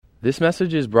This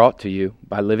message is brought to you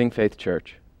by Living Faith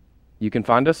Church. You can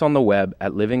find us on the web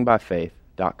at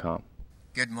livingbyfaith.com.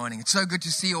 Good morning. It's so good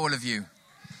to see all of you.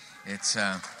 It's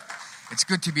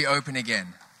good to be open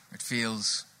again. It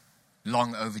feels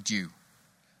long overdue.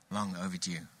 Long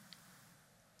overdue.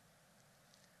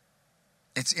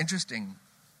 It's interesting,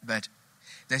 but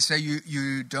they say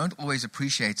you don't always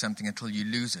appreciate something until you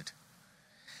lose it.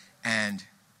 And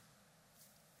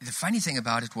the funny thing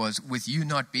about it was, with you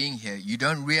not being here, you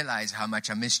don't realize how much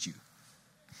I missed you.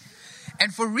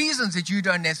 And for reasons that you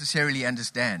don't necessarily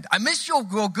understand. I missed your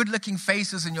good-looking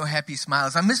faces and your happy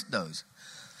smiles. I missed those.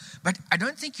 But I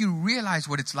don't think you realize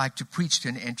what it's like to preach to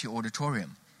an empty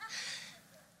auditorium.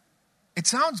 It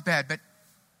sounds bad, but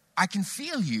I can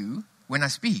feel you when I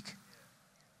speak.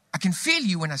 I can feel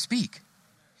you when I speak.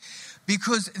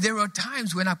 Because there are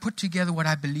times when I put together what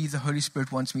I believe the Holy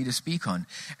Spirit wants me to speak on.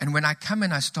 And when I come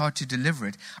and I start to deliver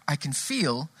it, I can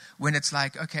feel when it's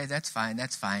like, okay, that's fine.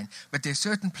 But there's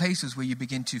certain places where you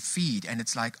begin to feed and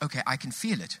it's like, okay, I can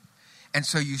feel it. And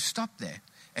so you stop there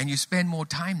and you spend more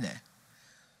time there.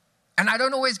 And I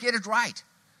don't always get it right.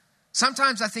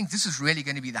 Sometimes I think this is really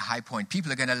going to be the high point.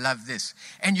 People are going to love this.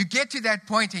 And you get to that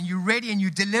point and you're ready and you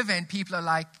deliver and people are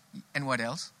like, and what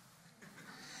else?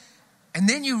 And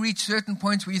then you reach certain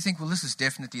points where you think, well, this is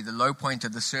definitely the low point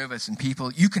of the service. And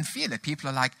you can feel it. People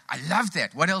are like, I love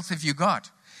that. What else have you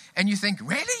got? And you think,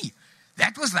 really?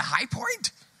 That was the high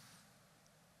point?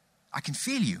 I can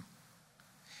feel you.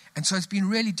 And so it's been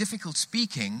really difficult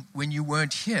speaking when you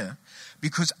weren't here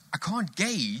because I can't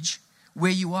gauge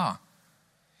where you are.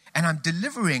 And I'm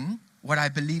delivering what I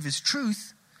believe is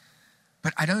truth,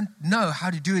 but I don't know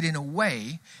how to do it in a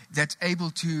way that's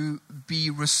able to be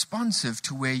responsive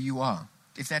to where you are,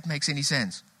 if that makes any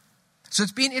sense. So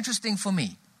it's been interesting for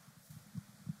me.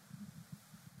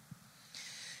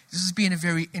 This has been a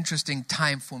very interesting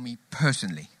time for me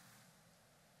personally,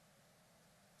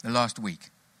 the last week.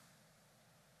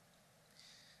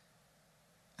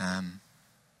 I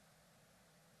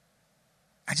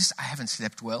haven't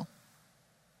slept well.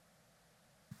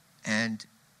 And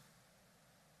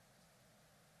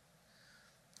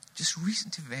just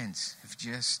recent events have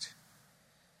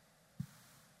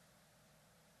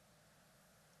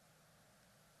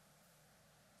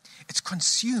it's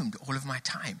consumed all of my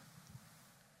time,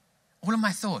 all of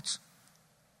my thoughts.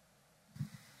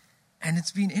 And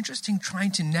it's been interesting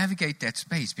trying to navigate that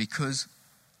space because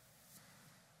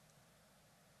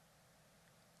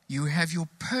you have your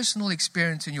personal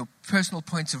experience and your personal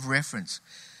points of reference,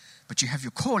 but you have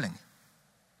your calling.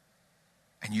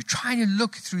 And you're trying to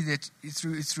look through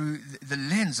the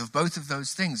lens of both of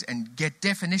those things and get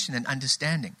definition and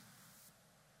understanding.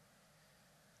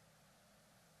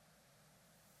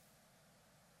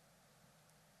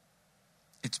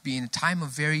 It's been a time of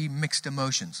very mixed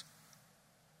emotions.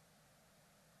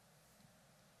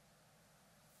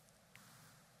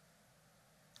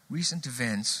 Recent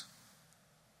events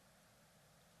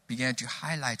began to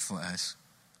highlight for us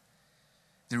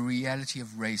the reality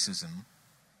of racism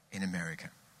in America.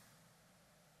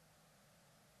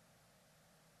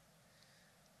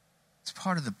 As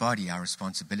part of the body, our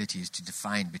responsibility is to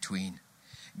define between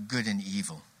good and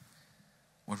evil,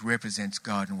 what represents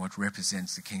God and what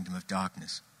represents the kingdom of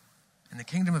darkness. And the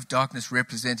kingdom of darkness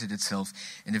represented itself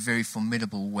in a very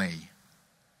formidable way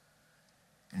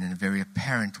and in a very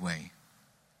apparent way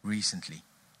recently.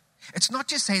 It's not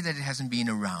to say that it hasn't been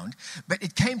around, but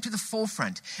it came to the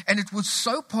forefront. And it was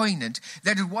so poignant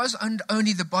that it wasn't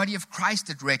only the body of Christ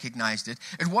that recognized it.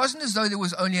 It wasn't as though there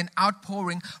was only an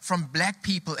outpouring from black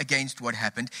people against what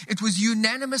happened. It was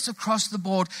unanimous across the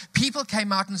board. People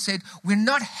came out and said, we're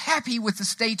not happy with the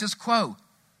status quo.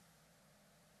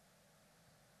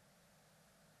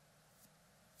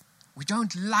 We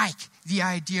don't like the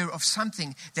idea of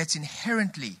something that's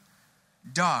inherently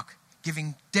dark,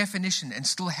 giving definition and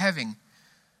still having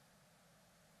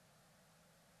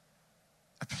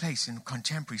a place in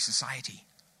contemporary society.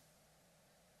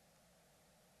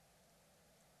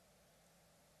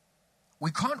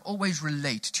 We can't always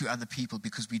relate to other people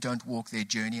because we don't walk their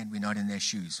journey and we're not in their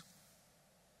shoes.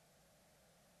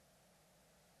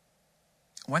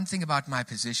 One thing about my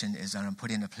position is that I'm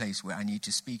put in a place where I need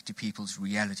to speak to people's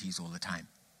realities all the time.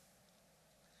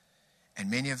 And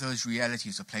many of those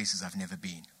realities are places I've never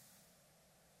been.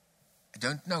 I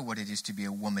don't know what it is to be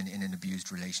a woman in an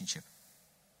abused relationship.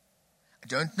 I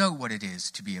don't know what it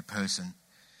is to be a person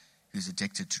who's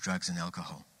addicted to drugs and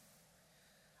alcohol.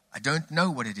 I don't know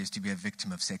what it is to be a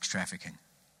victim of sex trafficking.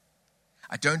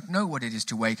 I don't know what it is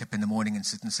to wake up in the morning and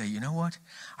sit and say, you know what?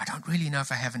 I don't really know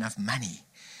if I have enough money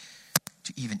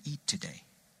to even eat today.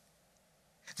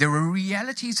 There are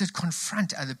realities that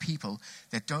confront other people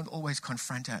that don't always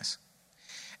confront us.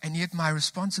 And yet my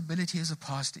responsibility as a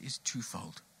pastor is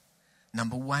twofold.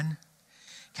 Number one,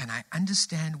 can I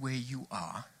understand where you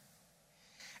are?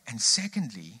 And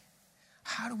secondly,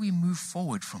 how do we move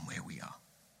forward from where we are?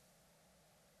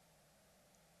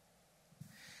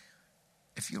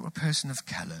 If you're a person of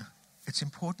color, it's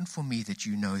important for me that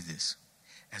you know this.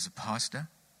 As a pastor,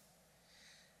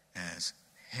 as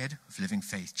head of Living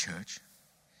Faith Church,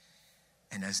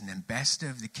 and as an ambassador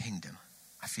of the kingdom,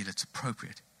 I feel it's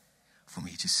appropriate for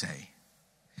me to say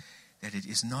that it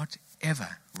is not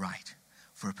ever right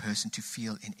for a person to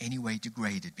feel in any way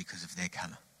degraded because of their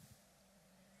color.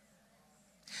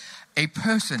 A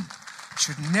person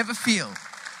should never feel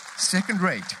second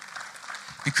rate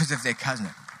because of their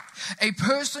color. A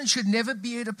person should never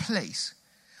be at a place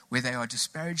where they are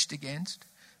disparaged against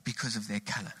because of their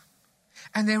color.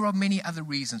 And there are many other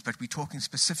reasons, but we're talking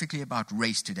specifically about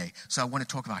race today. So I want to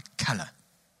talk about color.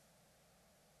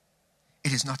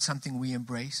 It is not something we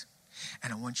embrace.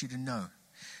 And I want you to know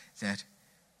that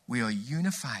we are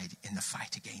unified in the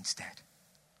fight against that.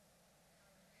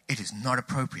 It is not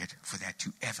appropriate for that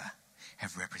to ever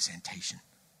have representation.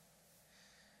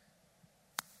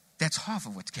 That's half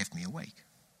of what's kept me awake.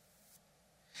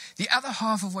 The other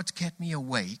half of what's kept me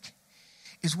awake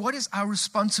is what is our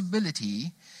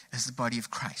responsibility as the body of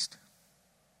Christ.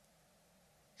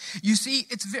 You see,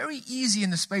 it's very easy in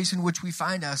the space in which we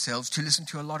find ourselves to listen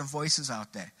to a lot of voices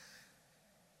out there.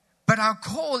 But our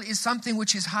call is something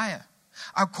which is higher.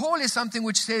 Our call is something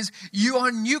which says, you are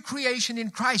a new creation in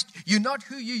Christ. You're not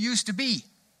who you used to be.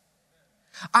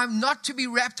 I'm not to be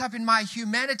wrapped up in my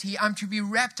humanity. I'm to be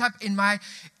wrapped up in my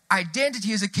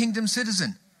identity as a kingdom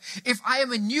citizen. If I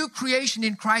am a new creation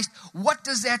in Christ, what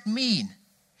does that mean?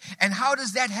 And how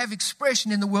does that have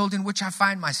expression in the world in which I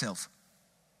find myself?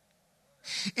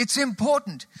 It's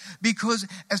important because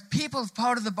as people,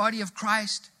 part of the body of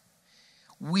Christ,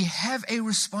 we have a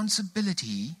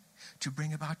responsibility to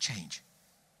bring about change.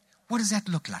 What does that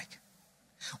look like?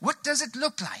 What does it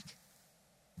look like?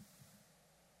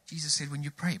 Jesus said, when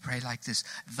you pray, pray like this.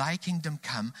 Thy kingdom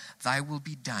come, thy will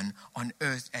be done on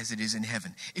earth as it is in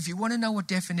heaven. If you want to know what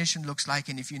definition looks like,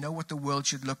 and if you know what the world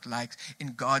should look like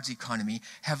in God's economy,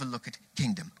 have a look at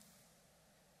kingdom.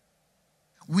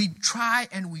 We try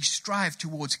and we strive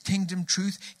towards kingdom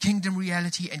truth, kingdom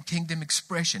reality, and kingdom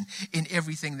expression in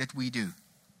everything that we do.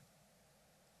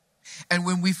 And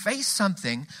when we face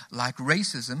something like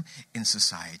racism in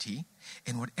society,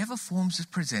 in whatever forms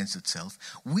it presents itself,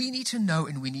 we need to know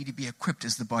and we need to be equipped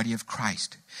as the body of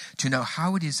Christ to know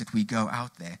how it is that we go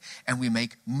out there and we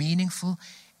make meaningful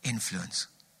influence.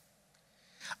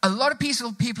 A lot of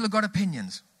people have got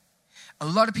opinions. A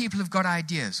lot of people have got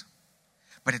ideas.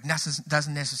 But it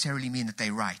doesn't necessarily mean that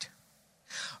they're right.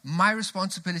 My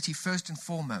responsibility, first and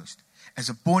foremost, as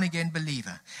a born-again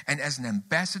believer and as an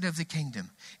ambassador of the kingdom,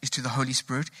 is to the Holy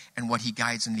Spirit and what He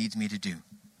guides and leads me to do.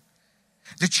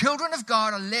 The children of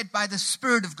God are led by the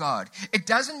Spirit of God. It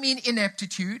doesn't mean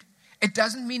ineptitude. It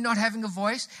doesn't mean not having a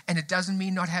voice, and it doesn't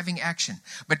mean not having action.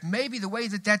 But maybe the way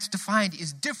that that's defined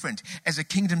is different as a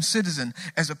kingdom citizen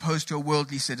as opposed to a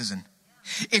worldly citizen.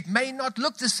 It may not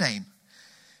look the same,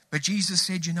 but Jesus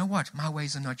said, you know what? My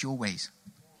ways are not your ways.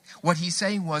 What He's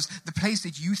saying was, the place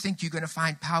that you think you're going to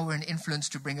find power and influence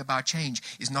to bring about change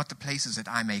is not the places that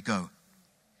I may go.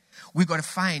 We've got to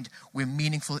find where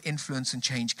meaningful influence and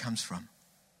change comes from.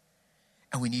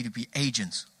 And we need to be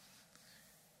agents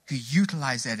who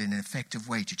utilize that in an effective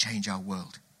way to change our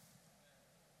world.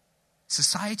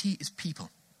 Society is people.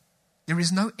 There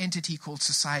is no entity called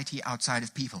society outside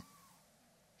of people.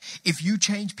 If you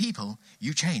change people,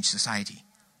 you change society.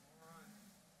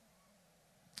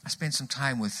 I spent some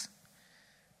time with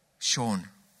Sean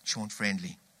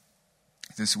Friendly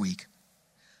this week.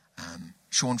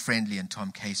 Sean Friendly and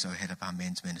Tom Caso head up our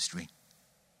men's ministry.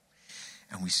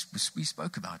 And we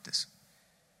spoke about this.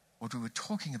 What we were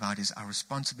talking about is our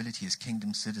responsibility as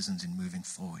kingdom citizens in moving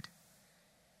forward.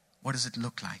 What does it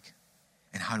look like?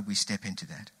 And how do we step into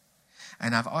that?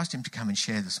 And I've asked him to come and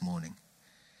share this morning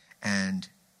and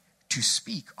to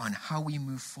speak on how we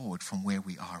move forward from where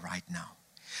we are right now.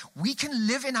 We can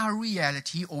live in our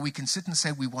reality, or we can sit and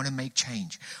say we want to make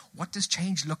change. What does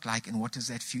change look like, and what does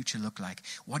that future look like?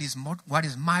 What is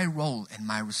my role and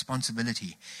my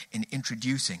responsibility in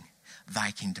introducing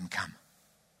Thy kingdom come?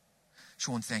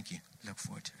 Sean, thank you. Look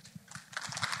forward to it.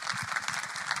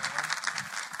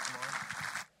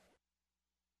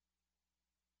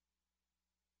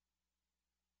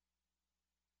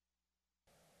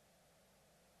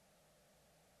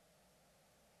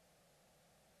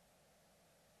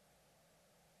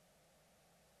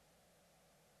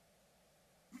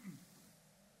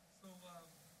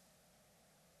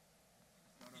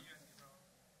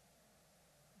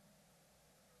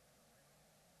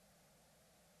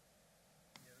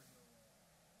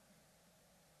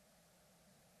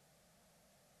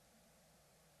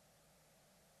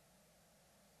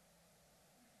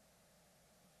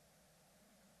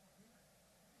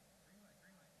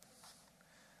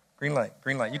 Green light.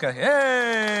 You got,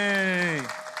 hey,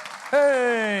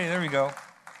 there we go.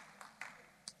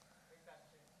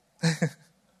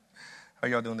 How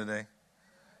y'all doing today?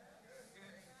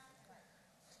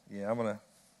 Yeah, I'm gonna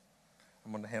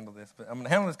handle this, but I'm gonna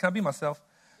handle this. Can I be myself?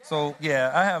 So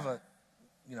yeah, I have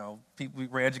people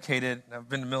we're educated. I've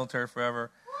been in the military forever,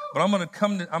 but I'm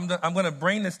gonna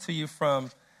bring this to you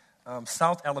from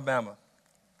South Alabama.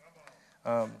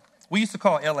 We used to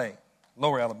call L.A.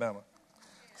 Lower Alabama.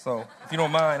 So if you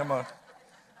don't mind, I'm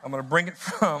gonna bring it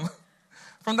from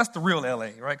that's the real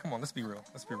L.A. Right? Come on, let's be real.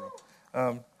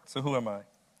 So who am I?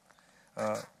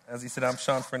 As he said, I'm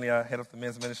Sean Friendly. I head up the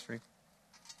men's ministry.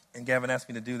 And Gavin asked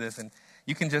me to do this. And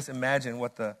you can just imagine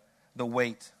what the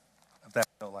weight of that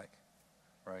felt like,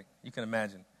 right? You can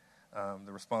imagine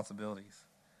the responsibilities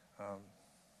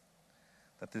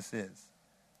that this is.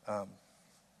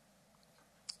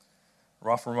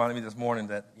 Rolf reminded me this morning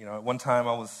that, at one time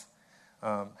I was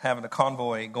having a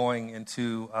convoy going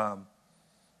into,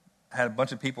 had a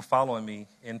bunch of people following me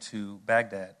into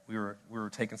Baghdad. We were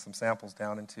taking some samples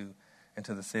down into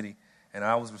the city, and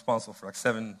I was responsible for like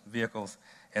 7 vehicles,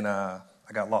 and I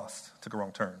got lost, took a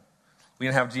wrong turn. We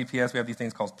didn't have GPS. We have these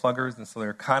things called pluggers, and so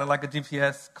they're kind of like a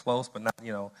GPS, close, but not,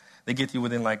 they get you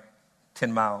within like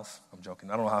 10 miles. I'm joking.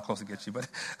 I don't know how close it gets you, but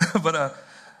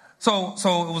so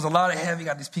it was a lot of heavy.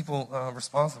 Got these people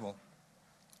responsible.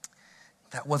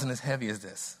 That wasn't as heavy as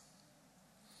this.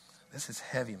 This is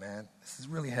heavy, man. This is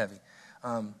really heavy.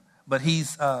 But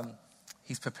he's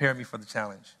prepared me for the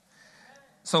challenge.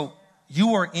 So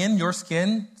you are in your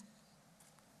skin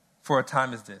for a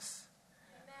time as this.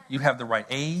 You have the right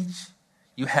age.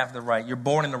 You're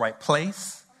born in the right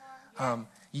place.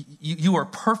 You are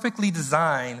perfectly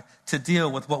designed to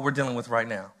deal with what we're dealing with right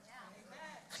now.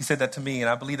 He said that to me, and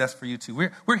I believe that's for you too.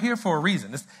 We're here for a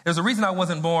reason. There's a reason I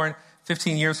wasn't born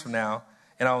 15 years from now,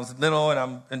 and I was little, and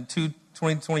I'm in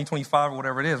 2025 or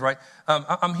whatever it is, right?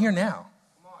 I'm here now.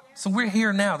 So we're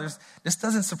here now. This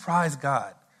doesn't surprise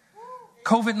God.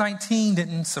 COVID-19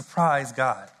 didn't surprise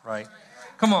God, right?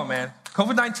 Come on, man.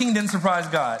 COVID-19 didn't surprise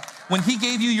God. When he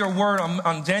gave you your word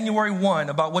on January 1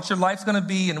 about what your life's going to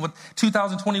be and what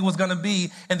 2020 was going to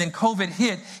be, and then COVID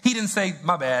hit, he didn't say,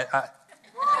 my bad.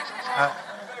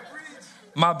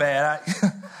 My bad.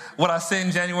 What I said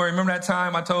in January, remember that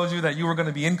time I told you that you were going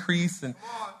to be increased, and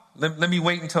let me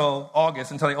wait until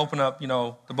August, until they open up,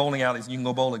 the bowling alleys and you can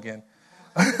go bowl again.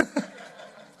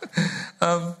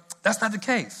 That's not the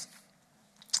case.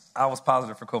 I was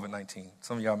positive for COVID-19.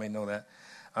 Some of y'all may know that.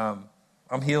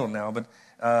 I'm healed now, but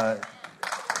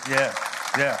yeah.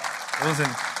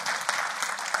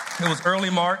 It was early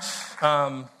March.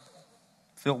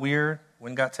 Felt weird.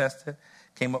 Went and got tested.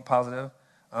 Came up positive.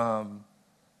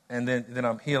 And then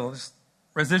I'm healed. Just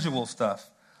residual stuff.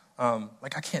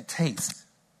 Like I can't taste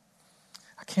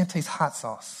hot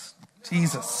sauce.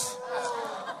 Jesus.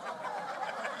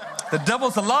 The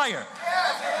devil's a liar.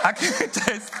 I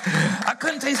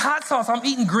couldn't taste hot sauce. I'm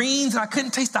eating greens and I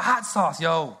couldn't taste the hot sauce.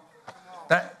 Yo,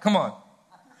 come on.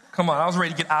 I was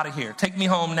ready to get out of here. Take me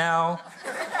home now.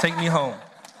 Take me home.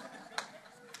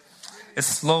 It's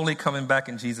slowly coming back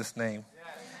in Jesus' name.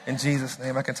 In Jesus'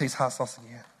 name, I can taste hot sauce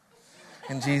again.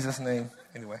 In Jesus' name.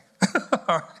 Anyway.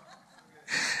 All right.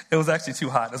 It was actually too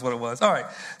hot. That's what it was. All right.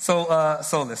 So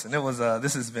listen,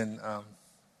 this has been a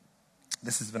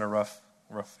rough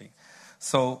week.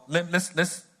 So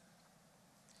let's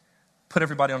put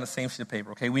everybody on the same sheet of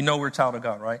paper, okay? We know we're a child of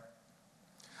God, right?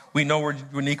 We know we're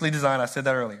uniquely designed. I said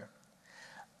that earlier.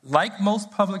 Like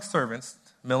most public servants,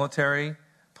 military,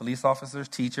 police officers,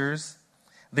 teachers,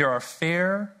 there are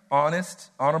fair, honest,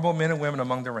 honorable men and women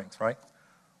among the ranks, right?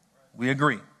 We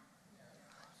agree.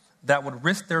 That would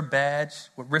risk their badge,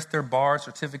 would risk their bar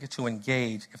certificate to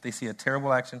engage if they see a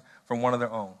terrible action from one of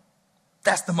their own.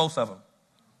 That's the most of them.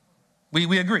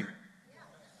 We agree.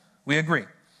 We agree.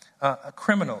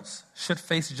 Criminals should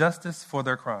face justice for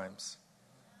their crimes.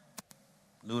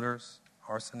 Looters,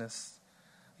 arsonists,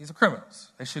 these are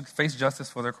criminals. They should face justice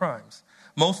for their crimes.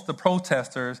 Most of the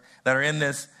protesters that are in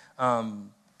this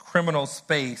criminal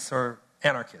space are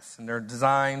anarchists, and they're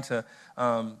designed to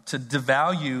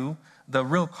devalue the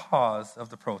real cause of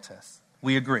the protests.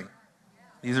 We agree.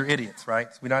 These are idiots, right?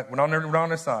 We're not on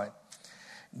their side.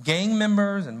 Gang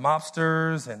members and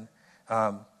mobsters and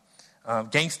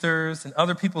gangsters and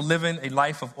other people living a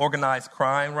life of organized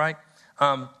crime, right?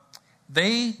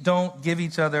 They don't give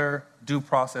each other due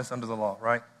process under the law,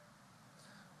 right?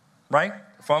 Right?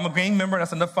 If I'm a gang member,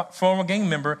 that's enough for a gang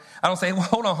member. I don't say, well,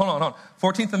 hold on.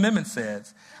 14th Amendment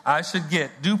says I should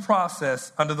get due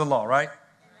process under the law, right?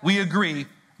 We agree.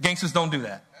 Gangsters don't do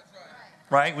that,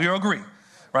 right? We agree.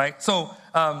 right? So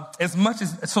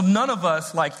so none of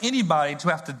us, like anybody, to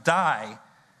have to die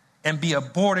and be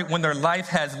aborted when their life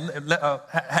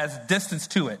has distance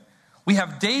to it. We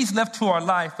have days left to our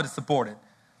life, but it's aborted.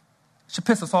 It should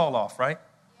piss us all off, right?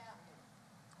 Yeah.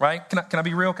 Right? Can I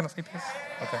be real? Can I say piss?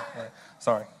 Okay. All right.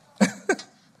 Sorry.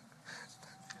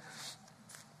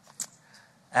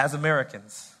 As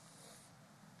Americans,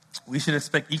 we should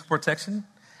expect equal protection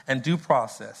and due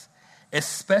process,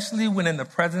 especially when in the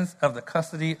presence of the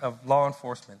custody of law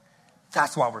enforcement.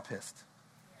 That's why we're pissed.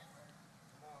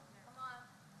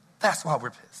 That's why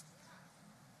we're pissed.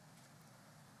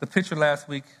 The picture last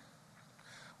week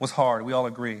was hard. We all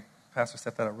agree. Pastor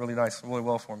set that up really nice, really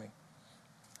well for me.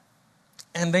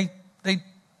 And they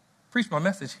preached my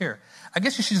message here. I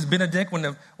guess you should just benedict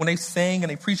when they sing and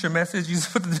they preach your message. You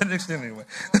just put the benediction anyway.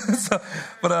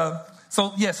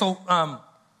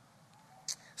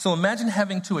 So imagine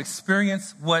having to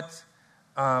experience what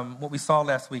we saw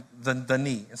last week, the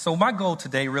knee. And so my goal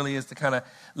today really is to kind of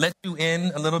let you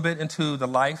in a little bit into the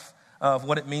life of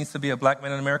what it means to be a black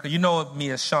man in America. You know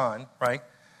me as Sean, right?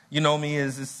 You know me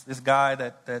as this guy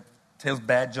that tells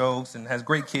bad jokes and has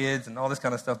great kids and all this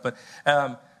kind of stuff. But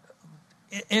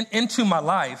into my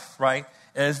life, right,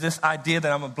 is this idea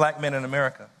that I'm a black man in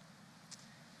America.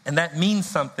 And that means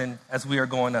something as we are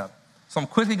going up. So I'm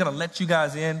quickly going to let you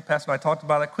guys in. Pastor and I talked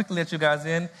about it. Quickly let you guys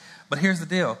in. But here's the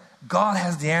deal. God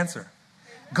has the answer.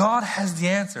 God has the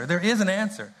answer. There is an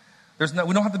answer. We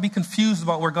don't have to be confused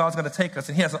about where God's going to take us.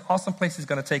 And he has an awesome place he's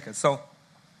going to take us. So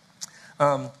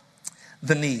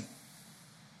the knee.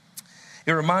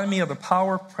 It reminded me of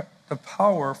the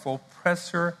powerful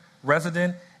pressure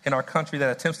resident in our country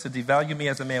that attempts to devalue me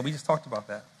as a man. We just talked about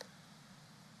that.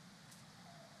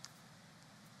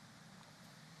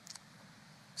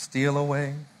 Steal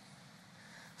away,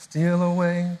 steal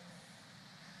away,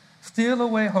 steal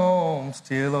away home,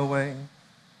 steal away,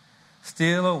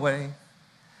 steal away.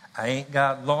 I ain't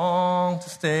got long to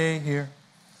stay here.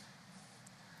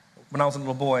 When I was a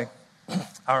little boy,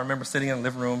 I remember sitting in the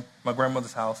living room, my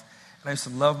grandmother's house, and I used to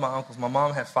love my uncles. My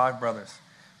mom had 5 brothers.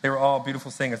 They were all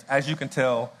beautiful singers. As you can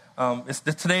tell,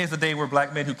 today is the day where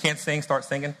black men who can't sing start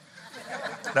singing.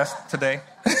 That's today.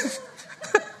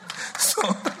 So,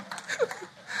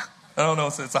 I don't know,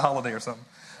 it's a holiday or something.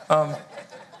 I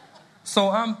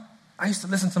used to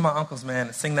listen to my uncles, man,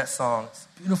 and sing that song. It's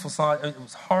a beautiful song. It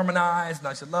was harmonized, and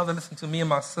I used to love to listen to me and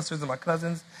my sisters and my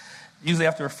cousins, usually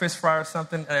after a fish fry or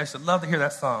something, and I used to love to hear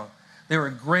that song. They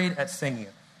were great at singing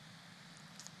it.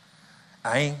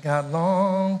 I ain't got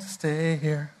long to stay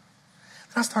here.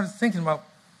 And I started thinking about,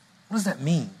 what does that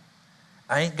mean?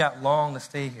 I ain't got long to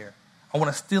stay here. I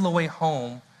want to steal away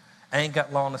home. I ain't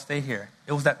got long to stay here.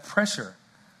 It was that pressure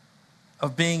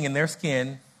of being in their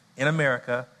skin in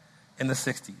America in the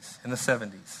 60s, in the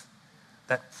 70s.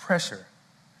 That pressure.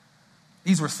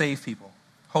 These were saved people.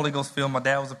 Holy Ghost filled. My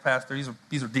dad was a pastor.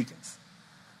 These were deacons.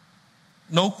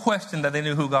 No question that they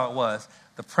knew who God was.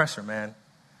 The pressure, man,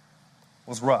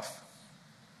 was rough.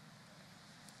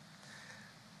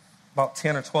 About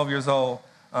 10 or 12 years old,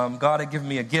 God had given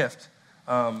me a gift.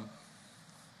 I'm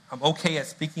okay at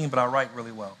speaking, but I write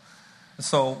really well. And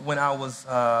so when I was,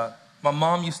 my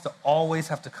mom used to always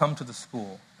have to come to the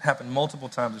school. It happened multiple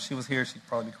times. If she was here, she'd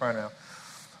probably be crying now.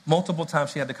 Multiple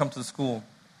times she had to come to the school.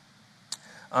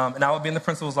 And I would be in the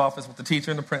principal's office with the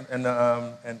teacher and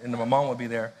my mom would be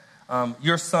there.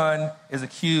 Your son is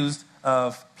accused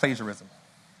of plagiarism.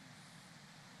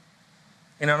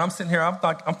 And I'm sitting here,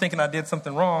 I'm thinking I did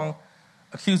something wrong,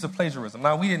 accused of plagiarism.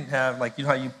 Now, we didn't have, like, you know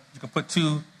how you can put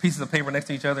 2 pieces of paper next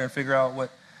to each other and figure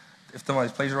out if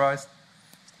somebody's plagiarized?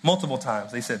 Multiple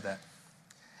times they said that.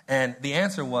 And the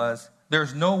answer was,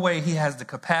 there's no way he has the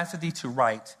capacity to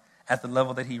write at the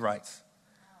level that he writes.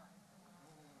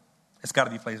 It's got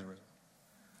to be plagiarism.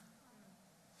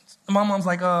 My mom's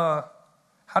like, how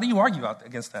do you argue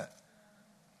against that?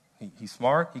 He's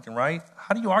smart, he can write.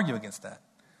 How do you argue against that?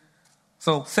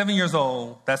 So 7 years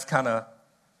old, that's kind of,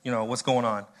 what's going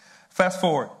on. Fast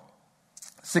forward,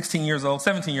 17 years old,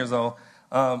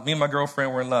 me and my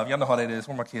girlfriend were in love. Y'all know how that is.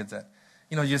 Where are my kids at?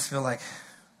 You just feel like,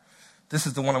 this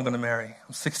is the one I'm going to marry.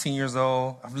 I'm 16 years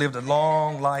old. I've lived a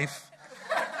long life.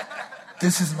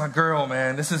 This is my girl,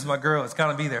 man. This is my girl. It's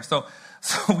got to be there. So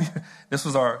this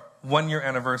was our 1-year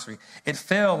anniversary. It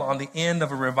fell on the end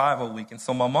of a revival week. And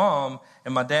so my mom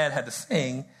and my dad had to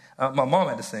sing. My mom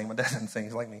had to sing. My dad didn't sing.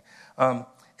 He's like me.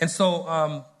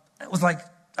 It was like,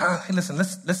 hey, listen,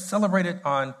 let's celebrate it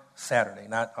on Saturday,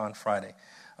 not on Friday.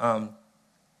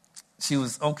 She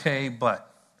was okay,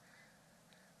 but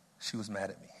she was mad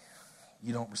at me.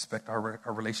 You don't respect our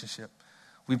relationship.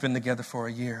 We've been together for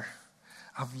a year.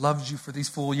 I've loved you for these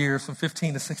full years, from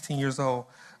 15 to 16 years old.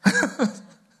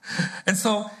 And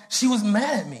so she was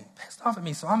mad at me, pissed off at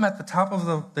me. So I'm at the top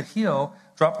of the hill,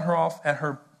 dropping her off at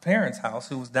her parents' house,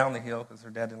 who was down the hill because her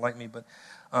dad didn't like me. But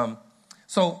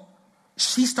so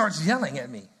she starts yelling at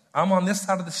me. I'm on this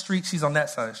side of the street. She's on that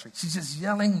side of the street. She's just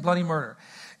yelling bloody murder.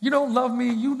 You don't love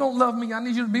me. You don't love me. I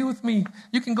need you to be with me.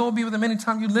 You can go be with them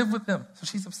anytime you live with them. So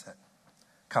she's upset.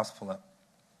 Cops pull up.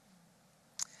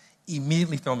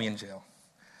 Immediately throw me in jail.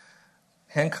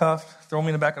 Handcuffed, throw me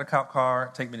in the back of the cop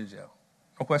car, take me to jail.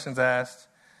 No questions asked.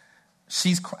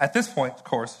 At this point, of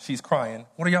course, she's crying.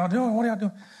 What are y'all doing? What are y'all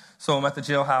doing? So I'm at the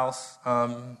jailhouse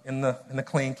in the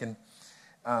clink, and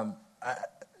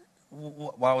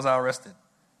why was I arrested?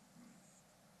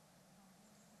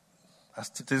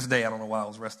 To this day, I don't know why I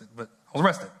was arrested, but I was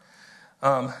arrested.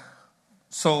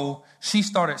 So she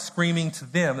started screaming to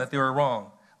them that they were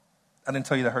wrong. I didn't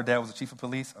tell you that her dad was the chief of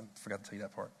police. I forgot to tell you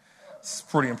that part. It's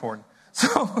pretty important.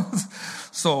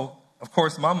 So of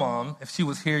course, my mom, if she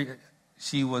was here,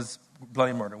 she was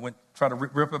bloody murder. Tried to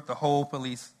rip up the whole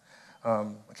police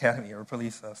academy or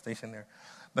police station there,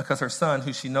 because her son,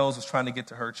 who she knows was trying to get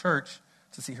to her church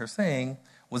to see her sing,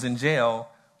 was in jail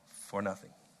for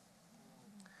nothing.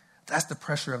 That's the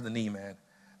pressure of the knee, man.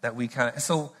 That we kind of,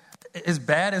 so as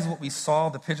bad as what we saw,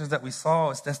 the pictures that we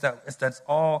saw, that's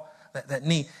all that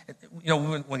knee. You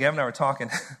know, when Gavin and I were talking,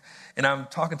 and I'm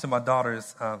talking to my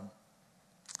daughters,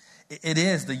 it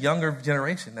is the younger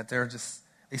generation that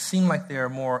they seem like they're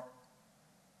more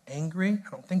angry. I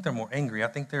don't think they're more angry. I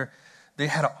think they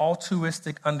had an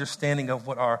altruistic understanding of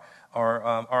what our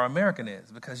American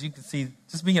is, because you can see,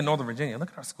 just being in Northern Virginia,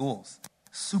 look at our schools.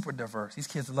 Super diverse. These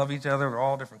kids love each other. They're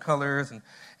all different colors, and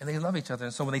they love each other.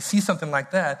 And so when they see something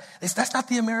like that, that's not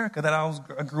the America that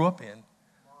I grew up in,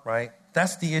 right?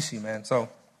 That's the issue, man. So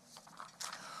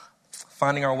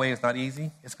finding our way is not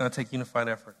easy. It's going to take unified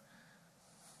effort.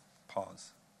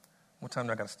 Pause. What time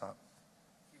do I got to stop?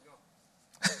 Keep going.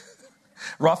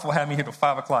 Roth will have me here till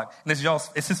 5 o'clock, and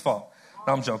it's his fault.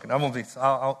 No, I'm joking. I won't be.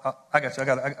 I got you.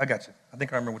 I got you. I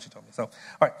think I remember what you told me. So, all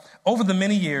right. Over the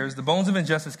many years, the bones of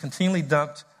injustice continually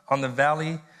dumped on the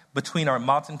valley between our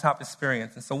mountaintop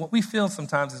experience. And so what we feel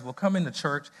sometimes is we'll come into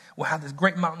church, we'll have this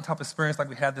great mountaintop experience like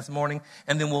we had this morning,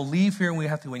 and then we'll leave here and we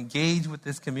have to engage with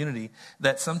this community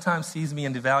that sometimes sees me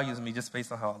and devalues me just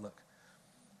based on how I look.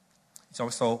 So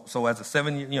as a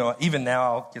 7-year, even now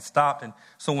I'll get stopped. And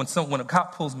so when a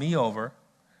cop pulls me over,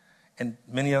 and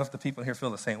many of the people here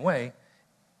feel the same way,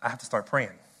 I have to start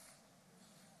praying,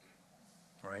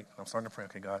 right? I'm starting to pray.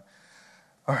 Okay, God,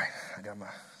 all right, I got my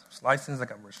license, I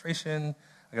got my registration,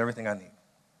 I got everything I need.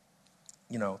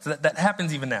 So that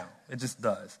happens even now. It just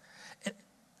does.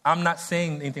 I'm not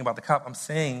saying anything about the cop. I'm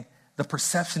saying the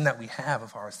perception that we have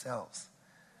of ourselves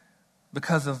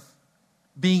because of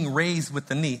being raised with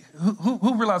the knee.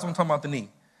 Who realized when I'm talking about the knee?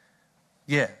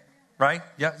 Yeah, right?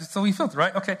 Yeah, so we felt it,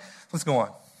 right? Okay, let's go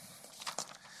on.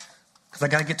 Because I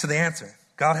got to get to the answer.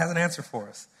 God has an answer for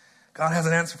us. God has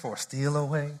an answer for us. Steal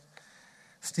away.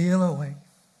 Steal away.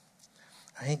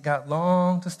 I ain't got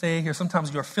long to stay here.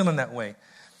 Sometimes you're feeling that way.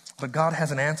 But God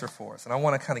has an answer for us. And I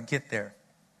want to kind of get there.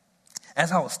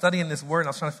 As I was studying this word, I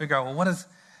was trying to figure out,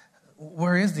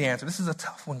 where is the answer? This is a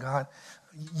tough one, God.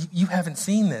 You haven't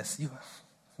seen this. He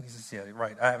says, yeah,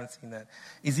 right. I haven't seen that.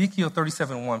 Ezekiel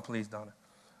 37:1, please, Donna.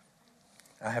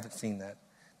 I haven't seen that.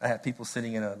 I had people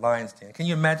sitting in a lion's den. Can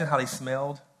you imagine how they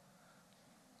smelled?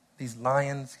 These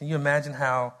lions. Can you imagine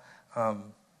how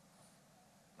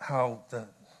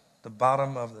the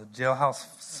bottom of the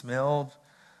jailhouse smelled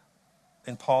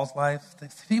in Paul's life?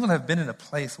 People have been in a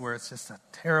place where it's just a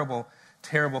terrible,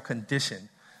 terrible condition.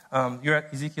 You're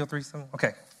at Ezekiel 37?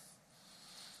 Okay.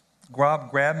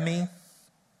 Grab me.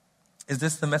 Is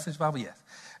this the Message Bible? Yes.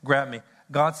 Grab me.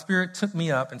 God's Spirit took me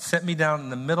up and set me down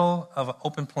in the middle of an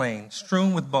open plain,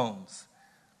 strewn with bones.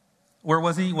 Where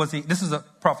was he? This is a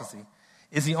prophecy.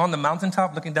 Is he on the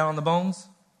mountaintop looking down on the bones?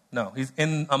 No, he's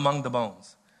in among the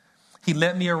bones. He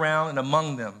led me around, and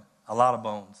among them, a lot of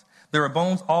bones. There were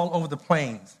bones all over the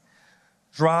plains,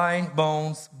 dry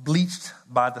bones bleached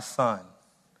by the sun.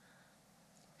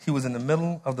 He was in the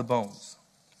middle of the bones.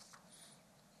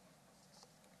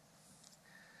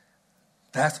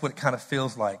 That's what it kind of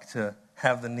feels like to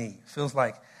have the knee. It feels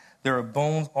like there are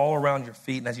bones all around your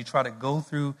feet, and as you try to go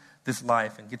through this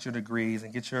life and get your degrees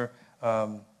and get your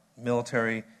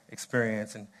military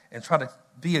experience and try to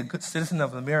be a good citizen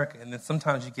of America, and then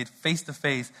sometimes you get face to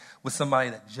face with somebody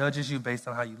that judges you based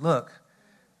on how you look,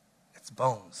 it's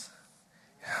bones.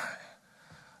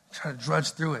 Try to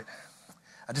drudge through it.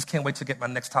 I just can't wait to get my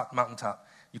next mountaintop.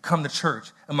 You come to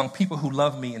church among people who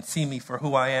love me and see me for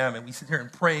who I am, and we sit here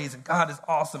and praise, and God is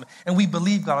awesome, and we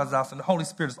believe God is awesome. The Holy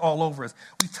Spirit is all over us.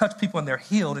 We touch people, and they're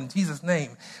healed in Jesus'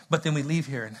 name. But then we leave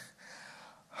here, and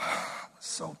I'm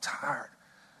so tired.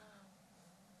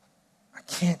 I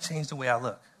can't change the way I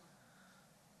look.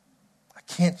 I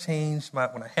can't change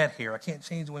when I had hair. I can't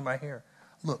change the way my hair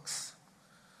looks.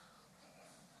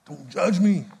 Don't judge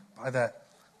me by that.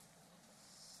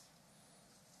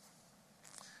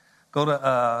 Go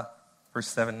to verse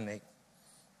 7 and 8.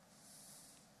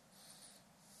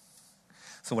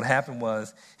 So what happened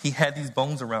was he had these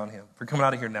bones around him. We're coming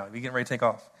out of here now. We're getting ready to take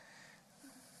off.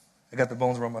 I got the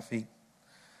bones around my feet.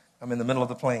 I'm in the middle of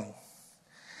the plane.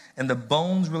 And the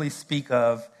bones really speak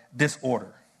of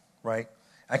disorder, right?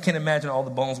 I can't imagine all the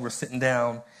bones were sitting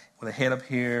down with the head up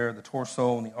here, the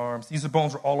torso and the arms. These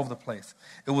bones were all over the place.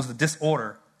 It was the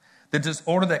disorder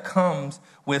that comes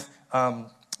with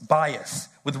bias,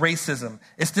 with racism.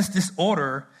 It's this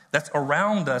disorder that's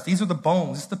around us. These are the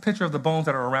bones. This is the picture of the bones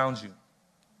that are around you.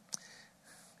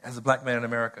 As a black man in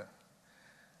America,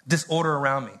 disorder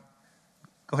around me.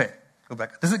 Go ahead, go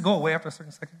back. Does it go away after a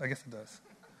certain second? I guess it does.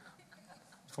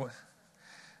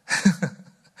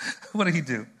 What did he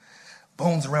do?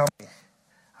 Bones around me.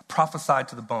 I prophesied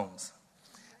to the bones.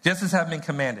 Just as have been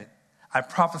commanded, I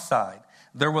prophesied.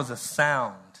 There was a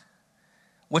sound.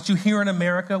 What you hear in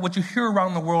America, what you hear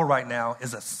around the world right now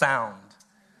is a sound.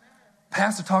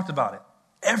 Pastor talked about it.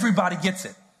 Everybody gets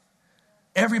it.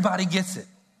 Everybody gets it.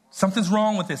 Something's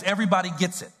wrong with this. Everybody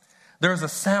gets it. There's a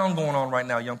sound going on right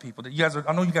now, young people.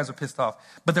 I know you guys are pissed off,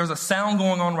 but there's a sound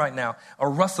going on right now, a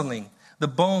rustling. The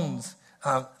bones,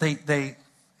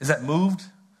 is that moved?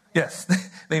 Yes,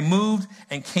 they moved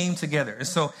and came together. And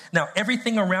so now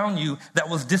everything around you that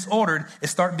was disordered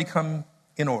is starting to become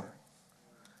in order.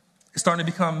 It's starting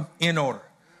to become in order.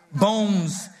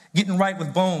 Bones getting right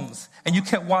with bones. And you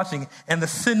kept watching. And the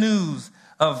sinews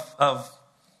of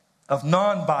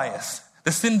non-bias,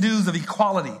 the sinews of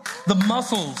equality, the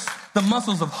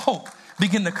muscles of hope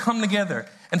begin to come together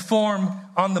and form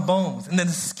on the bones. And then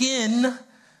the skin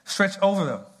stretch over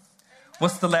them.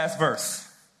 What's the last verse?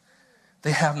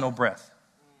 They have no breath.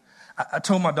 I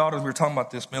told my daughters, we were talking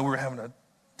about this, man. We were having a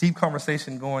deep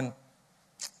conversation driving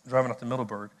up to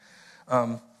Middleburg.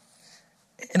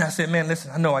 And I said, man, listen,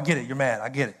 I know, I get it. You're mad. I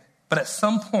get it. But at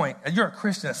some point, and you're a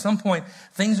Christian, at some point,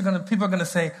 people are going to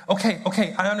say,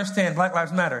 okay, I understand. Black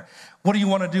Lives Matter. What do you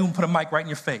want to do? And put a mic right in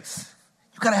your face.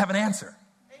 You got to have an answer.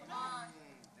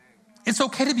 It's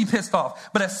okay to be pissed off.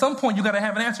 But at some point, you got to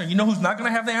have an answer. You know who's not going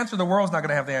to have the answer? The world's not going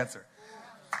to have the answer.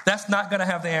 That's not going to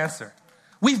have the answer.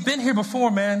 We've been here before,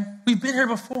 man. We've been here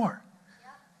before.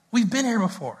 We've been here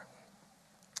before.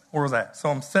 Where was that? So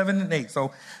I'm 7 and 8.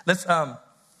 So let's go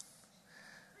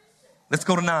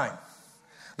to 9.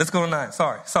 Let's go to 9.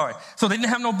 Sorry. So they didn't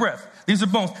have no breath. These are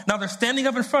bones. Now they're standing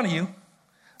up in front of you,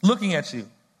 looking at you.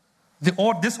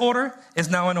 This order is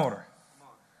now in order.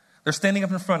 They're standing up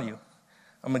in front of you.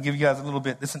 I'm going to give you guys a little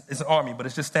bit. It's an army, but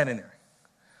it's just standing there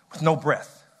with no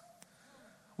breath.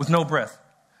 With no breath.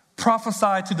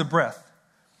 Prophesy to the breath.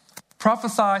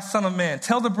 Prophesy, son of man.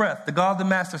 Tell the breath, the God the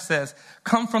Master says,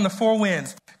 come from the four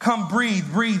winds. Come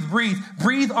breathe.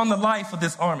 Breathe on the life of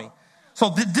this army. So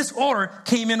this order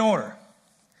came in order.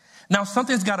 Now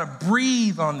something's got to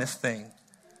breathe on this thing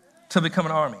to become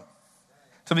an army.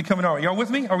 To become an army. Y'all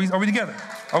with me? Are we together?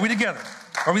 Are we together?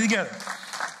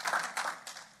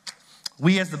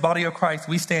 We as the body of Christ,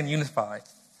 we stand unified.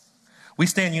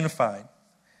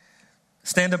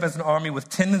 Stand up as an army with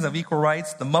tendons of equal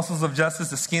rights, the muscles of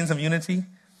justice, the skins of unity.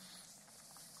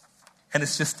 And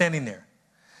it's just standing there.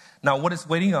 Now what it's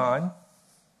waiting on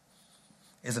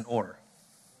is an order.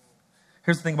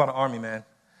 Here's the thing about an army, man.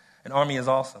 An army is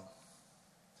awesome.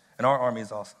 And our army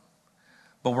is awesome.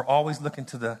 But we're always looking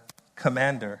to the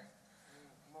commander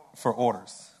for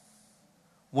orders.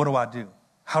 What do I do?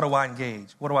 How do I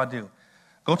engage? What do I do?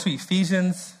 Go to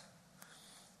Ephesians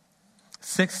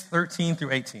 6:13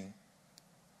 through 18.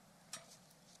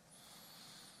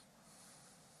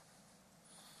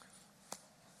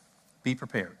 Be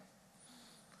prepared.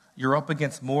 You're up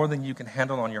against more than you can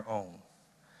handle on your own.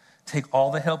 Take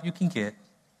all the help you can get.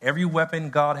 Every weapon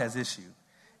God has issued.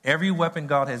 Don't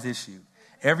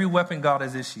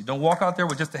walk out there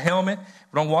with just a helmet.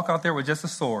 Don't walk out there with just a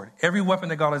sword. Every weapon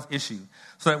that God has issued.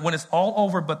 So that when it's all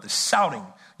over but the shouting,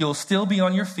 you'll still be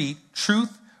on your feet.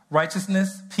 Truth,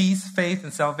 righteousness, peace, faith,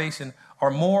 and salvation are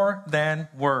more than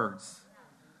words.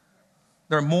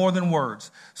 They're more than words.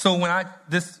 So when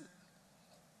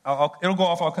it'll go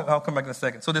off, I'll come back in a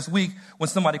second. So this week, when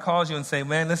somebody calls you and say,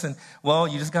 man, listen, well,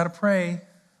 you just got to pray.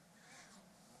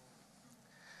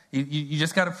 You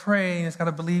just got to pray. You just got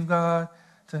to believe God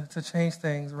to change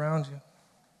things around you.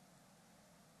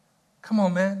 Come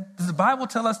on, man. Does the Bible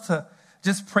tell us to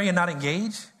just pray and not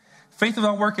engage? Faith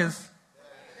without work is...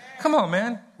 Come on,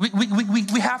 man. We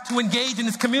have to engage in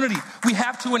this community. We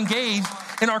have to engage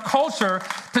in our culture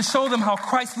to show them how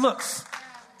Christ looks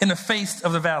in the face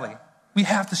of the valley. We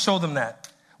have to show them that.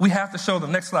 We have to show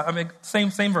them. Next slide. Same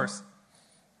verse.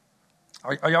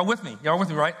 Are y'all with me? Y'all with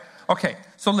me, right? Okay,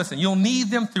 so listen. You'll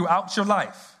need them throughout your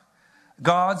life.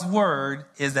 God's word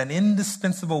is an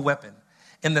indispensable weapon.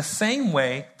 In the same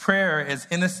way, prayer is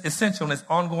essential in this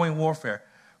ongoing warfare.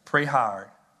 Pray hard.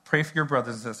 Pray for your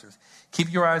brothers and sisters.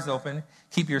 Keep your eyes open.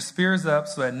 Keep your spirits up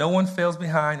so that no one fails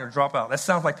behind or drop out. That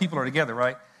sounds like people are together,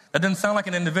 right? That doesn't sound like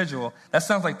an individual. That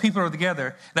sounds like people are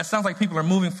together. That sounds like people are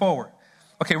moving forward.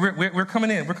 Okay, we're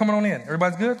coming in. We're coming on in.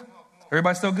 Everybody's good?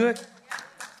 Everybody still good?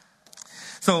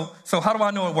 So how do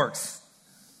I know it works?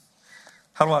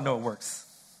 How do I know it works?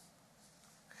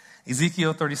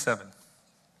 Ezekiel 37.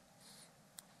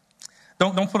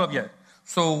 Don't put up yet.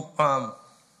 So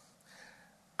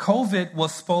COVID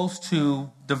was supposed to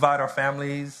divide our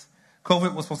families.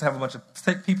 COVID was supposed to have a bunch of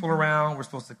sick people around. We're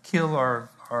supposed to kill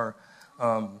our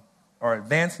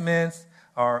advancements.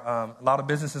 A lot of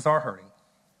businesses are hurting.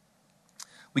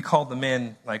 We called them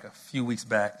in like a few weeks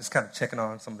back, just kind of checking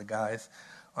on some of the guys.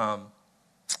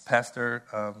 Pastor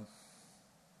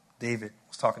David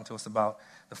was talking to us about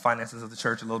the finances of the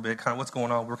church a little bit, kind of what's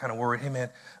going on. We were kind of worried. Hey, man,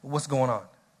 what's going on?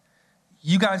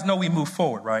 You guys know we moved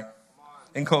forward, right,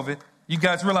 in COVID? You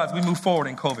guys realize we moved forward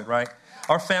in COVID, right?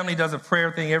 Our family does a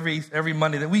prayer thing every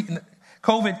Monday.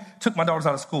 COVID took my daughters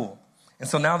out of school, and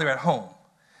so now they're at home.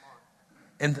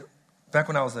 And back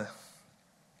when I was a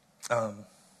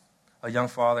young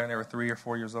father, and they were 3 or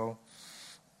 4 years old,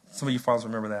 some of you fathers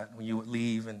remember that, when you would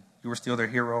leave and you were still their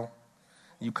hero.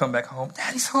 You come back home,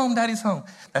 Daddy's home, Daddy's home.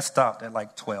 That stopped at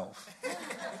like 12.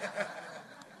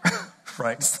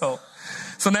 Right? So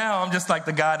now I'm just like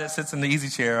the guy that sits in the easy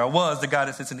chair. I was the guy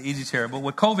that sits in the easy chair. But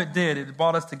what COVID did, it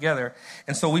brought us together.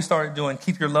 And so we started doing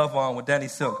Keep Your Love On with Danny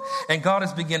Silk. And God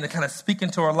has begun to kind of speak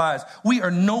into our lives. We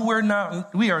are nowhere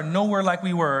like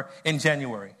we were in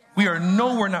January. We are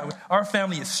nowhere not. Our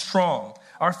family is strong.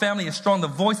 Our family is strong. The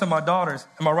voice of my daughters,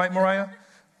 am I right, Mariah?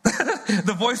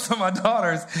 The voice of my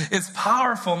daughters is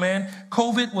powerful, man.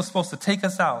 COVID was supposed to take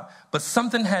us out. But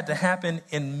something had to happen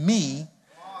in me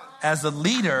as a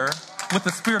leader with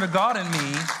the Spirit of God in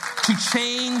me to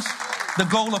change the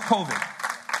goal of COVID.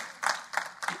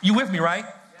 You with me, right?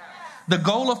 The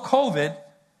goal of COVID,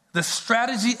 the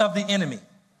strategy of the enemy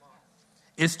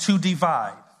is to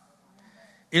divide,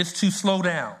 is to slow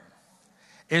down,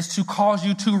 is to cause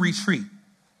you to retreat,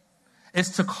 is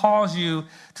to cause you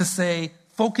to say,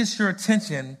 focus your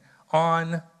attention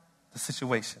on the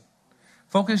situation.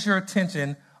 Focus your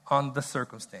attention on the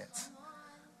circumstance.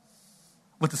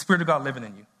 With the Spirit of God living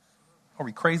in you. Are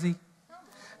we crazy?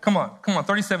 Come on.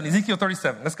 37, Ezekiel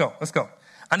 37. Let's go.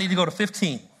 I need to go to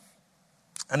 15.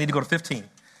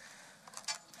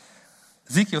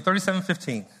 Ezekiel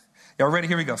 37:15. Y'all ready?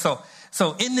 Here we go. So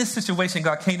in this situation,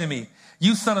 God came to me.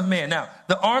 You son of man. Now,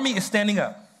 the army is standing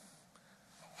up.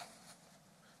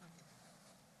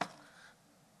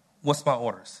 What's my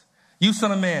orders? You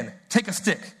son of man, take a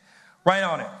stick, write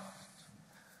on it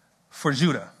for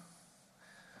Judah,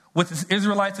 with his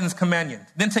Israelites and his companions.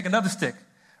 Then take another stick,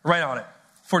 write on it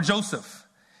for Joseph,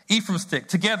 Ephraim's stick,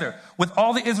 together with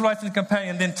all the Israelites and the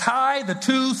companion. Then tie the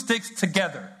two sticks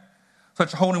together so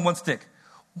that you're holding one stick.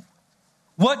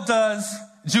 What does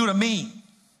Judah mean?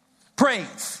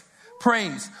 Praise.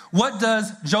 What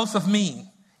does Joseph mean?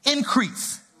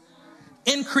 Increase,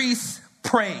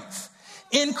 praise.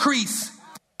 Increase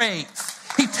praise.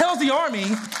 He tells the army,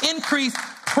 increase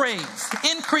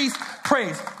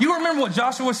praise. You remember what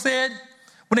Joshua said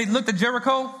when they looked at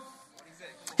Jericho?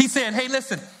 He said, hey,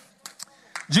 listen,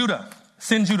 Judah,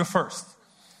 send Judah first.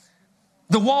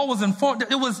 The wall was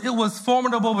it was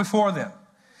formidable before them.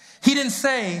 He didn't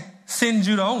say send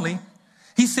Judah only.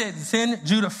 He said send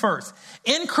Judah first.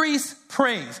 Increase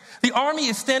praise. The army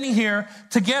is standing here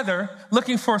together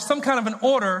looking for some kind of an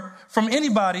order from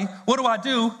anybody. What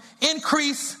do?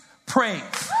 Increase praise.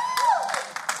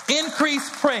 Increase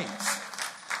praise.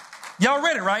 Y'all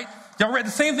read it, right? Y'all read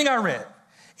the same thing I read.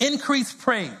 Increase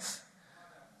praise.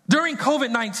 During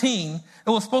COVID-19, it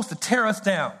was supposed to tear us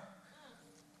down.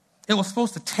 It was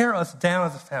supposed to tear us down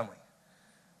as a family.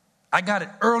 I got it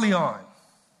early on,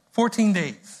 14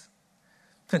 days.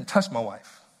 Couldn't touch my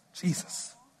wife.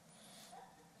 Jesus.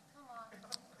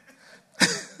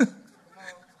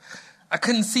 I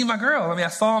couldn't see my girl. I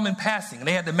saw them in passing. And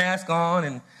they had the mask on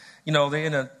and, they're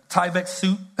in a Tyvek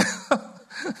suit.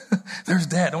 There's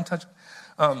Dad. Don't touch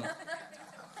him.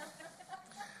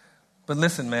 But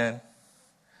listen, man,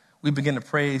 we begin to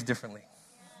praise differently.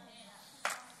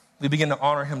 We begin to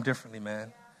honor him differently,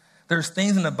 man. There's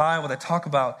things in the Bible that talk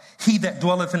about he that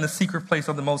dwelleth in the secret place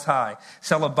of the Most High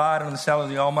shall abide under the shadow of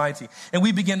the Almighty. And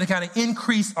we begin to kind of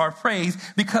increase our praise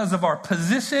because of our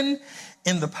position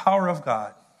in the power of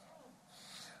God.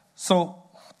 So,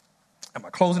 am I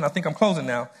closing? I think I'm closing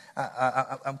now.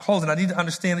 I'm closing. I need to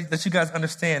understand that you guys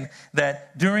understand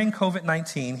that during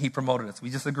COVID-19, he promoted us.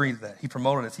 We just agreed to that. He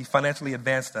promoted us. He financially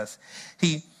advanced us.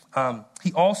 He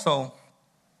also...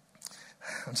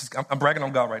 I'm bragging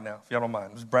on God right now, if y'all don't mind.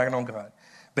 I'm just bragging on God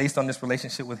based on this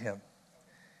relationship with him.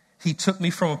 He took me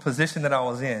from a position that I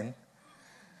was in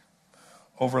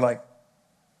over like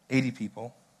 80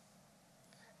 people.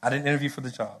 I didn't interview for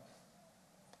the job.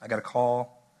 I got a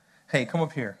call. Hey, come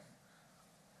up here.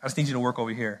 I just need you to work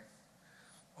over here.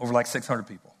 Over like 600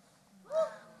 people.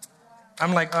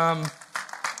 I'm like,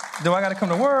 do I got to come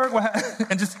to work?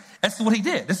 And just... That's what he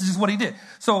did. This is just what he did.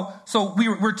 So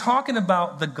we're talking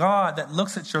about the God that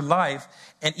looks at your life,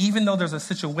 and even though there's a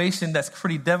situation that's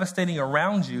pretty devastating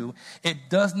around you, it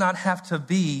does not have to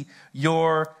be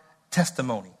your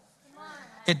testimony.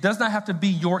 It does not have to be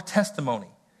your testimony.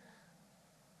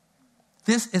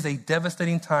 This is a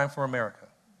devastating time for America.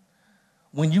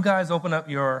 When you guys open up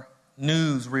your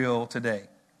news reel today,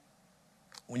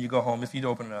 when you go home, if you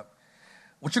open it up,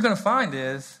 what you're going to find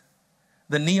is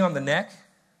the knee on the neck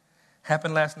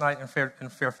happened last night in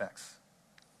Fairfax.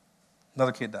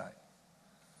 Another kid died.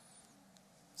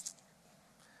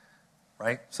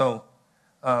 Right? So,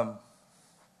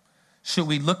 should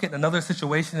we look at another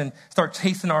situation and start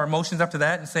chasing our emotions after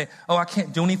that and say, oh, I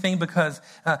can't do anything because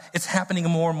it's happening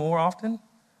more and more often?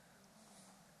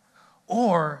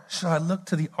 Or should I look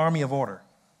to the army of order?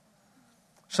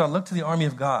 Should I look to the army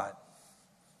of God?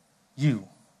 You.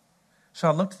 Should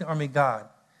I look to the army of God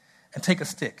and take a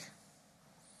stick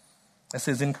that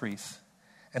says increase,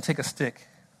 and take a stick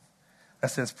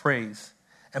that says praise,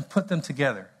 and put them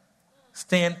together.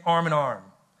 Stand arm in arm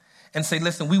and say,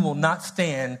 listen, we will not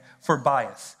stand for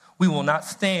bias. We will not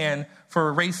stand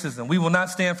for racism. We will not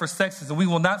stand for sexism. We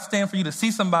will not stand for you to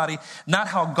see somebody not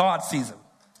how God sees them.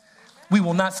 We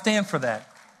will not stand for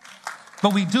that.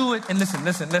 But we do it, and listen.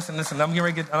 I'm getting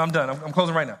ready to I'm done. I'm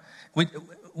closing right now.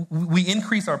 We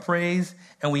increase our praise,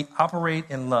 and we operate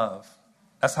in love.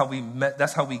 That's how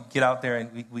we get out there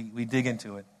and we dig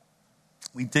into it.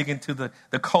 We dig into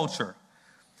the culture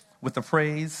with the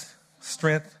praise,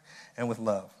 strength, and with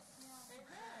love.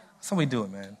 That's how we do it,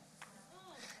 man.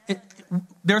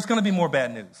 There's going to be more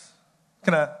bad news.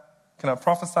 Can I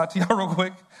prophesy to y'all real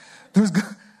quick? There's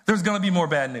going to be more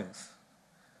bad news.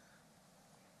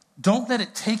 Don't let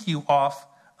it take you off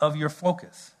of your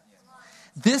focus.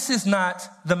 This is not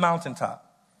the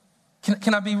mountaintop.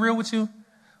 Can I be real with you?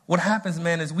 What happens,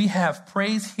 man, is we have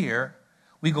praise here,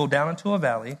 we go down into a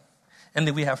valley, and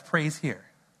then we have praise here.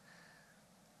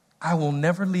 I will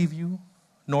never leave you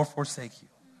nor forsake you.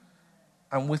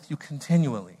 I'm with you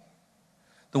continually.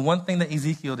 The one thing that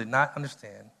Ezekiel did not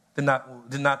understand, did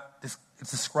not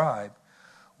describe,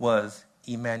 was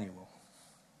Emmanuel.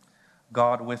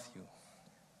 God with you.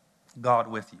 God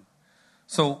with you.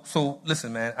 So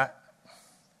listen, man, I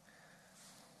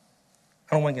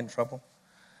don't want to get in trouble.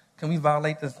 Can we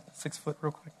violate the 6 foot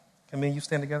real quick? Can me and you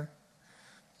stand together?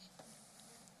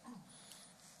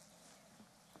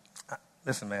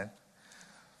 Listen, man.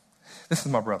 This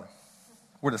is my brother.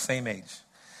 We're the same age.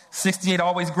 68,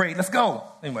 always great. Let's go.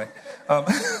 Anyway,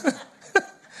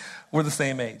 we're the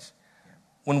same age.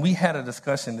 When we had a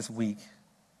discussion this week,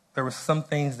 there were some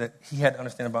things that he had to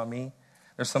understand about me.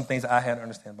 There's some things I had to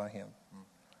understand about him.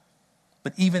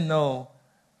 But even though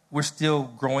we're still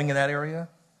growing in that area,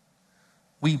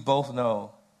 we both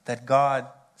know that God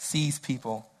sees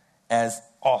people as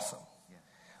awesome.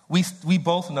 We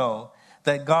both know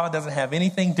that God doesn't have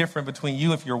anything different between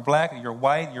you if you're black, or you're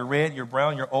white, you're red, you're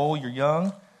brown, you're old, you're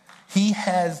young. He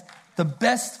has the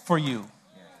best for you.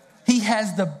 He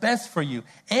has the best for you.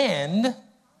 And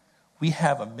we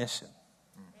have a mission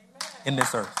in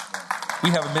this earth.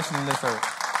 We have a mission in this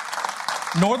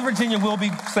earth. Northern Virginia will be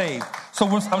saved. So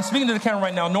I'm speaking to the camera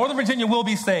right now. Northern Virginia will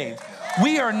be saved.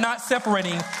 We are not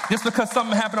separating just because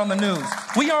something happened on the news.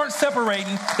 We aren't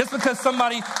separating just because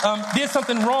somebody did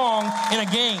something wrong in a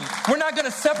game. We're not going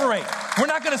to separate. We're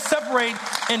not going to separate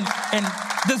and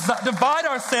divide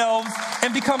ourselves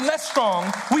and become less strong.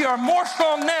 We are more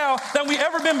strong now than we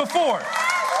ever been before.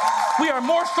 We are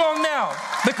more strong now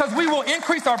because we will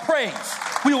increase our praise.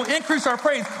 We will increase our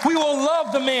praise. We will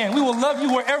love the man. We will love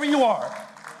you wherever you are.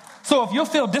 So if you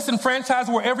feel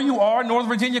disenfranchised wherever you are, Northern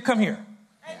Virginia, come here.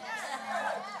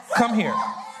 Come here.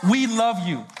 We love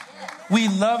you. We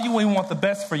love you and we want the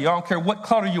best for you. I don't care what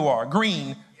color you are.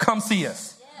 Green, come see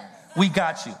us. We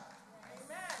got you.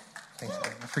 Thank you,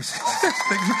 man. I appreciate it.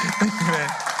 Thank you, man.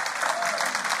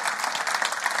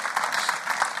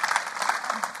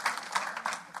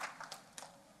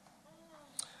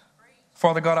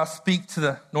 Father God, I speak to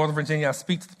the Northern Virginia. I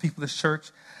speak to the people of this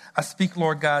church. I speak,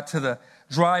 Lord God, to the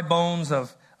dry bones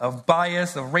of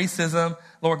bias, of racism,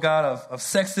 Lord God, of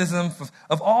sexism,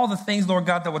 of all the things, Lord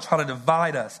God, that will try to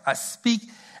divide us. I speak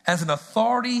as an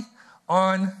authority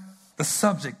on the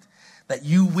subject that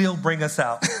you will bring us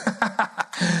out.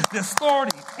 The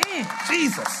authority,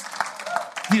 Jesus,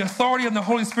 the authority of the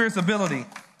Holy Spirit's ability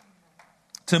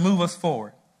to move us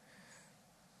forward.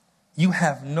 You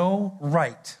have no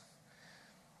right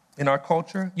in our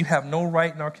culture. You have no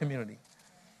right in our community.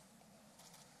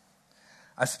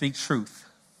 I speak truth.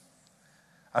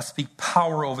 I speak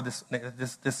power over this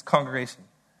congregation.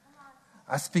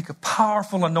 I speak a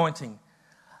powerful anointing.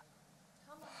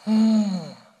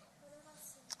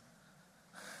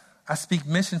 I speak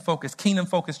mission-focused,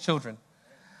 kingdom-focused children.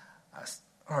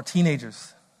 Our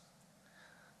teenagers.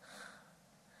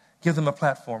 Give them a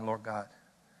platform, Lord God,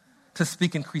 to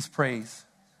speak increased praise,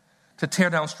 to tear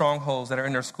down strongholds that are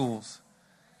in their schools.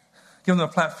 Give them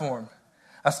a platform.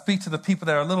 I speak to the people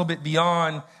that are a little bit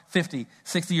beyond 50,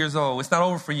 60 years old. It's not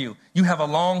over for you. You have a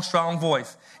long, strong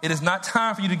voice. It is not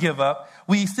time for you to give up.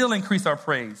 We still increase our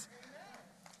praise.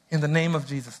 In the name of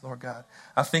Jesus, Lord God.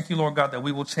 I thank you, Lord God, that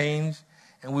we will change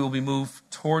and we will be moved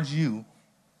towards you.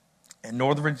 And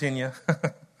Northern Virginia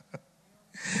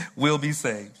will be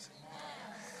saved.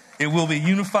 It will be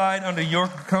unified under your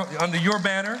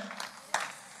banner,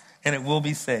 and it will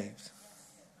be saved.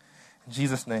 In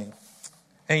Jesus' name,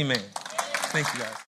 amen. Thank you, guys.